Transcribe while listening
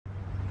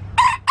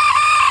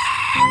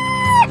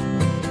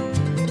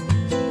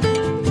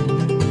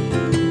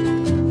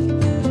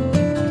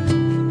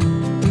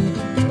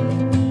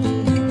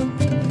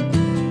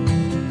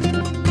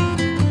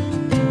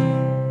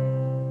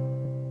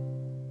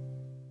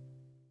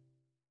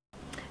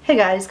Hey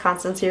guys,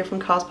 Constance here from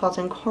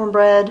Cosmopolitan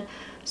Cornbread.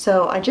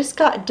 So I just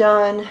got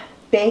done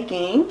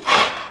baking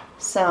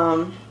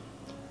some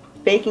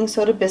baking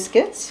soda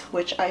biscuits,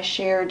 which I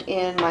shared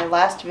in my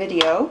last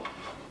video.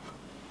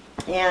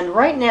 And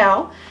right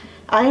now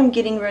I am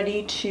getting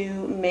ready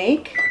to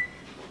make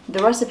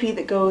the recipe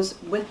that goes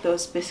with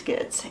those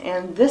biscuits.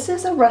 And this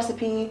is a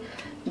recipe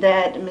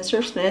that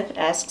Mr. Smith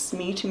asks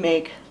me to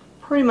make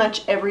pretty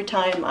much every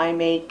time I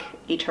make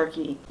a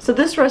turkey. So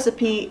this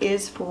recipe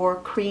is for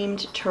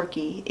creamed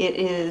turkey. It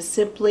is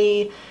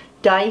simply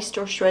diced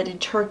or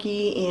shredded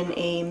turkey in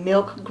a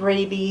milk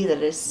gravy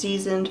that is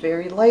seasoned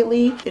very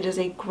lightly. It is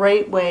a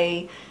great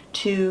way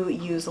to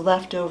use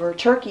leftover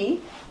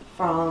turkey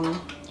from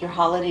your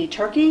holiday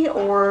turkey,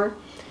 or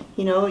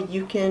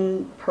you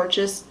can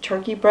purchase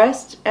turkey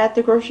breast at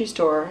the grocery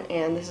store,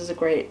 and this is a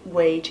great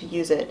way to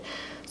use it.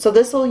 So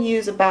this will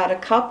use about 1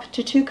 cup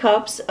to 2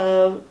 cups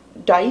of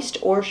diced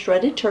or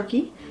shredded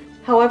turkey.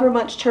 However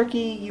much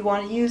turkey you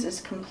want to use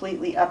is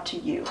completely up to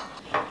you.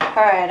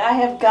 Alright, I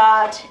have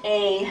got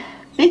a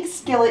big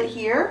skillet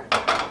here.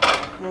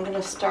 I'm going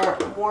to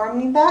start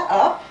warming that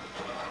up.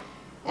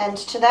 And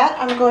to that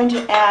I'm going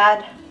to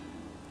add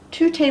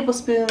 2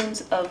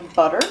 tablespoons of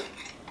butter.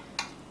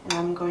 And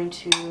I'm going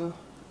to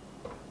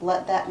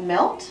let that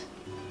melt.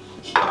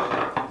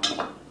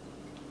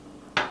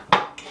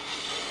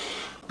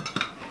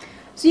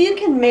 So you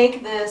can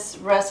make this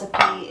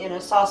recipe in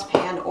a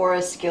saucepan or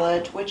a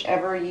skillet,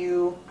 whichever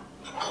you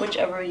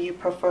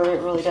prefer.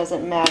 It really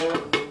doesn't matter.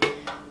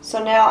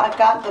 So now I've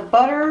got the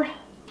butter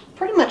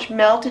pretty much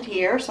melted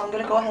here, so I'm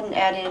going to go ahead and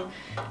add in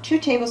 2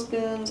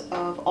 tablespoons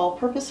of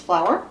all-purpose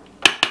flour.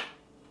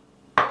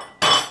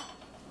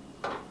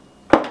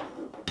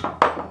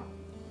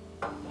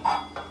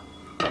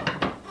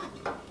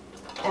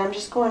 And I'm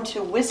just going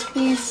to whisk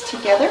these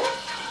together.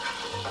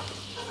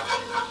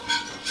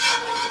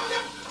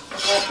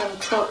 Let them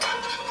cook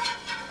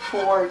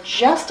for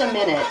just a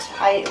minute.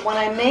 When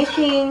I'm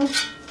making,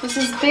 this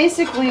is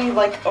basically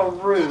like a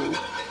roux.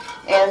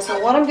 And so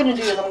what I'm going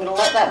to do is I'm going to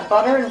let that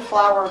butter and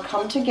flour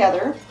come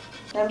together.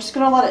 And I'm just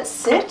going to let it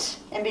sit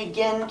and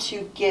begin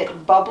to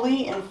get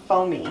bubbly and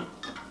foamy.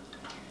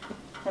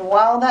 And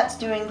while that's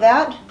doing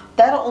that,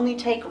 that'll only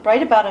take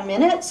right about a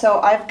minute.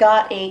 So I've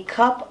got a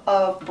cup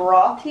of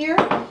broth here.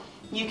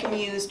 You can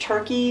use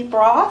turkey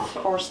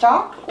broth or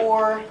stock,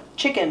 or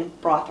chicken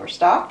broth or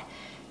stock.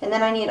 And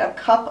then I need 1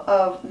 cup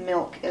of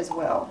milk as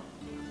well.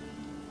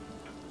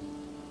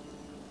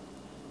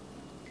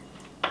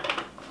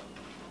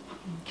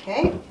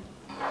 Okay.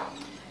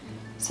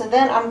 So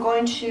then I'm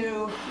going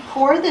to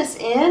pour this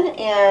in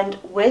and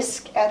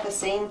whisk at the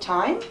same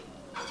time. And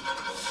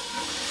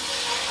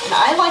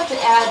I like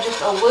to add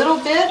just a little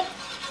bit.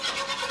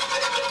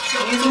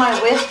 Use my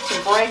whisk to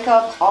break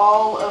up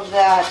all of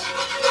that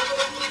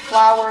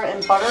flour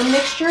and butter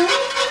mixture.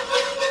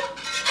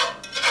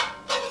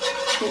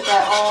 Get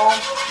that all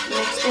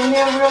mixed in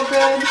there real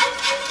good.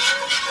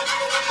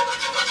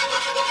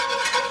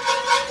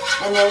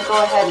 And then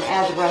go ahead and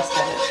add the rest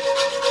of it.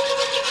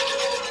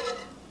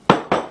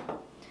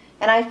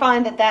 And I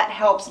find that that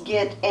helps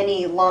get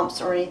any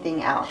lumps or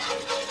anything out.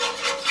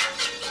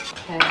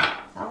 Okay,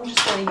 I'm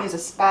just going to use a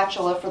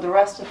spatula for the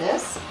rest of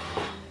this.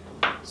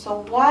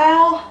 So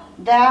while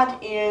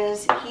that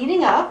is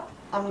heating up,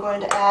 I'm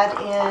going to add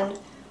in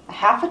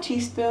 1/2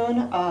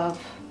 teaspoon of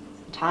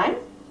thyme.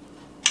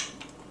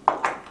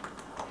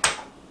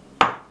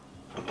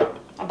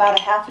 About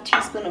 1/2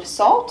 teaspoon of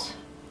salt,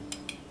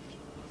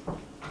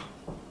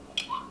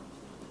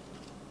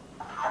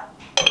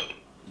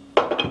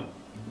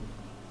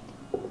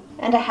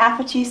 and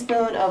 1/2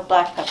 teaspoon of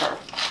black pepper.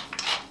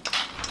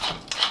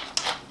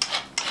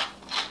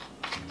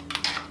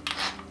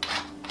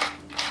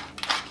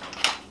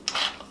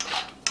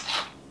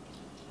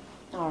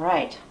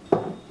 Alright,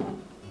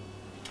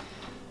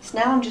 so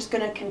now I'm just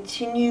going to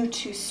continue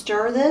to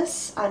stir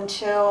this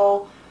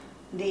until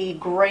the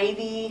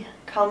gravy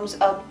comes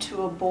up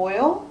to a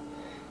boil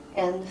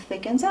and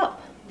thickens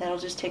up. That'll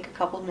just take a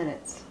couple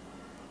minutes.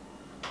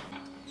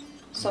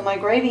 So my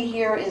gravy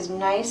here is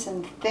nice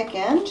and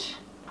thickened.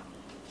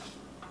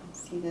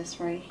 See this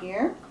right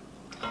here.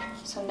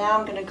 So now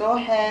I'm going to go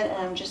ahead and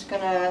I'm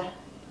going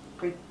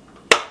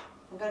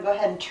to go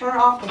ahead and turn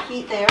off the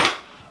heat there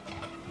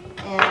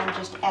and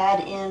just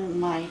add in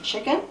my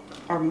chicken,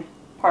 or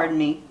pardon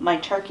me, my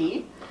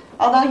turkey.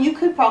 Although you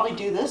could probably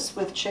do this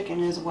with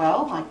chicken as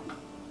well. I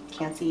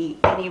can't see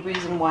any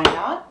reason why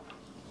not.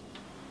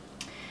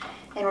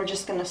 And we're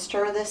just going to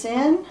stir this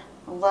in,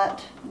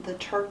 let the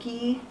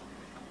turkey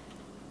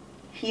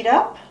heat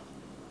up,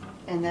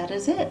 and that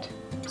is it.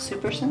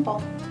 Super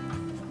simple.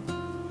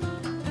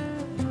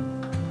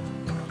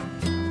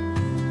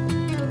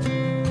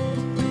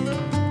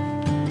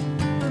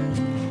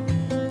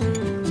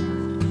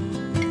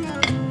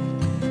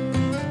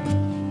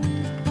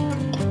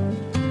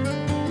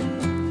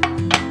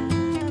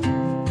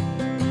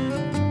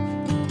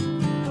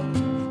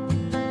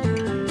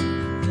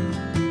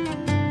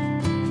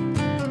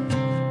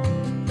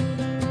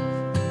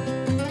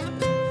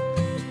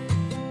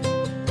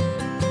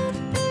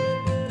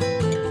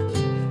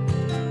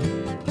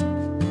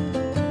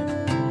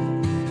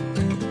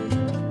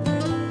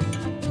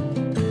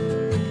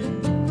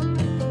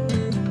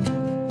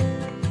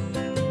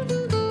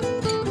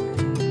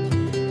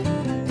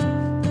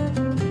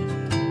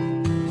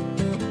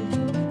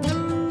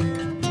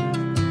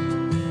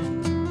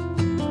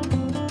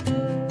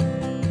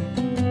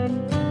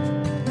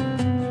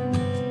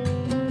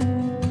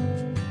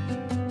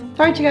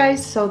 Alright you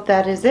guys, so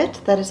that is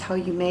it. That is how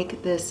you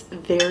make this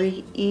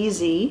very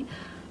easy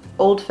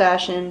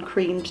old-fashioned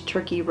creamed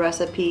turkey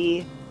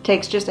recipe.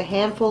 Takes just a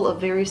handful of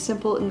very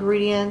simple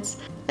ingredients,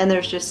 and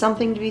there's just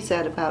something to be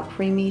said about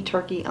creamy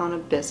turkey on a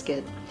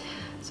biscuit.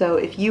 So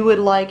if you would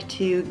like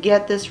to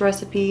get this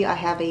recipe, I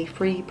have a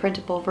free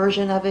printable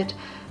version of it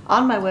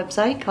on my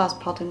website,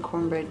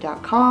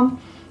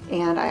 cosmopolitancornbread.com,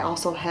 and I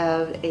also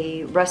have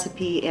a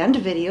recipe and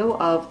video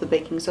of the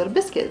baking soda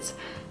biscuits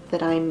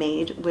that I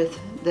made with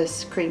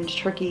this creamed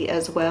turkey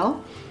as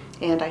well.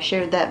 And I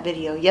shared that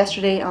video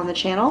yesterday on the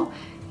channel,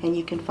 and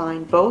you can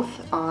find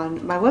both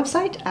on my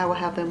website. I will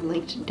have them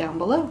linked down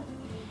below.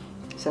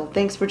 So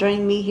thanks for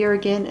joining me here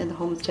again in the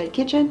Homestead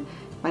Kitchen.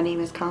 My name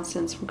is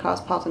Constance from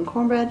Cosmopolitan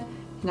Cornbread,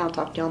 and I'll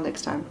talk to y'all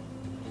next time.